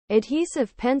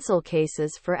Adhesive pencil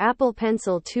cases for Apple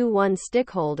Pencil 2-1 stick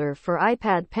holder for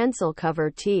iPad pencil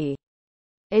cover T.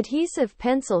 Adhesive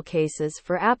pencil cases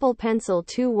for Apple Pencil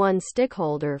 2-1 stick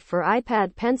holder for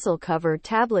iPad pencil cover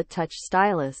tablet touch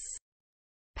stylus.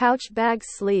 Pouch bag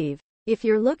sleeve. If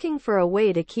you're looking for a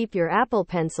way to keep your Apple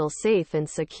Pencil safe and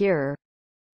secure,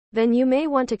 then you may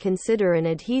want to consider an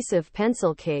adhesive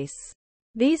pencil case.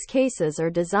 These cases are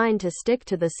designed to stick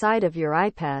to the side of your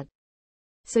iPad,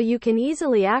 so you can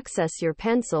easily access your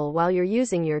pencil while you're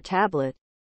using your tablet.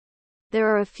 There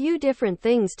are a few different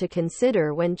things to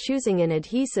consider when choosing an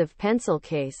adhesive pencil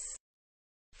case.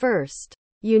 First,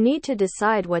 you need to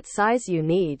decide what size you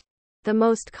need. The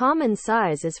most common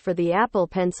size is for the Apple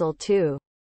Pencil 2,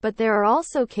 but there are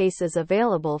also cases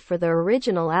available for the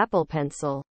original Apple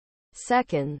Pencil.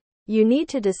 Second, you need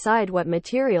to decide what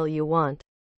material you want.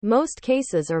 Most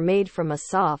cases are made from a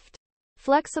soft,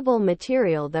 flexible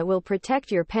material that will protect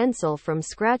your pencil from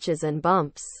scratches and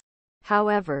bumps.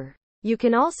 However, you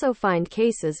can also find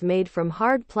cases made from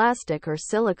hard plastic or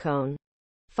silicone.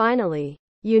 Finally,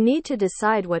 you need to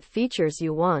decide what features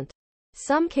you want.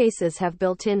 Some cases have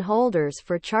built-in holders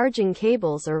for charging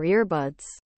cables or earbuds.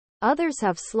 Others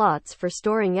have slots for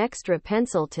storing extra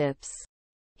pencil tips.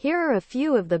 Here are a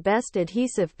few of the best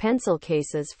adhesive pencil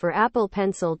cases for Apple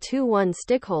Pencil 2-1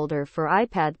 stick holder for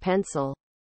iPad pencil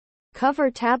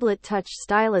cover tablet touch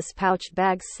stylus pouch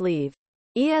bag sleeve.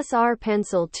 ESR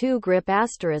Pencil 2 Grip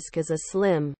Asterisk is a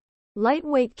slim,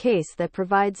 lightweight case that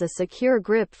provides a secure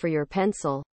grip for your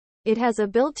pencil. It has a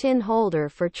built-in holder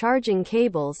for charging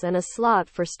cables and a slot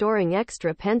for storing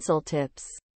extra pencil tips.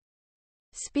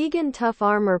 Spigen Tough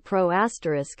Armor Pro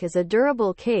Asterisk is a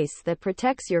durable case that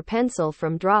protects your pencil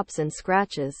from drops and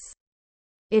scratches.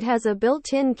 It has a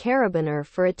built-in carabiner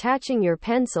for attaching your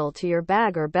pencil to your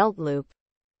bag or belt loop.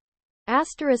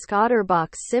 Asterisk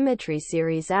Otterbox Symmetry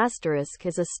Series Asterisk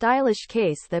is a stylish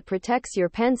case that protects your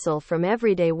pencil from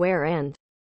everyday wear and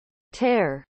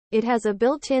tear. It has a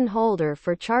built-in holder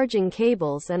for charging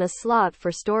cables and a slot for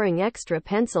storing extra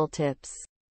pencil tips.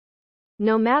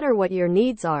 No matter what your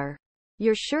needs are,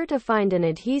 you're sure to find an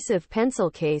adhesive pencil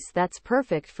case that's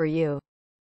perfect for you.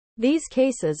 These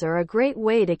cases are a great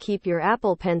way to keep your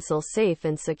Apple Pencil safe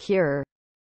and secure,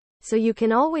 so you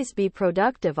can always be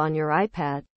productive on your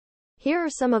iPad. Here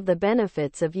are some of the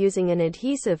benefits of using an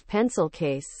adhesive pencil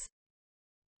case.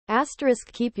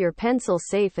 Asterisk Keep your pencil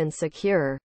safe and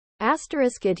secure.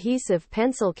 Asterisk Adhesive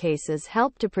pencil cases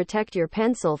help to protect your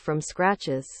pencil from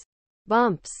scratches,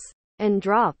 bumps, and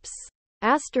drops.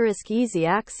 Asterisk Easy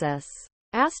access.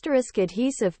 Asterisk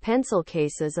Adhesive pencil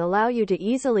cases allow you to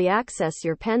easily access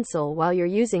your pencil while you're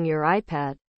using your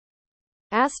iPad.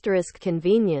 Asterisk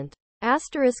Convenient.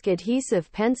 Asterisk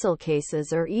Adhesive pencil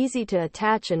cases are easy to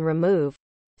attach and remove,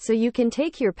 so you can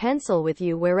take your pencil with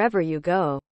you wherever you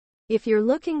go. If you're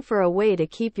looking for a way to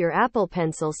keep your Apple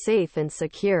Pencil safe and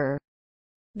secure,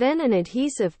 then an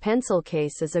adhesive pencil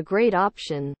case is a great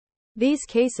option. These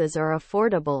cases are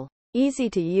affordable, easy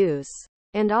to use,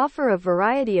 and offer a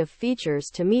variety of features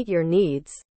to meet your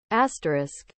needs.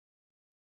 Asterisk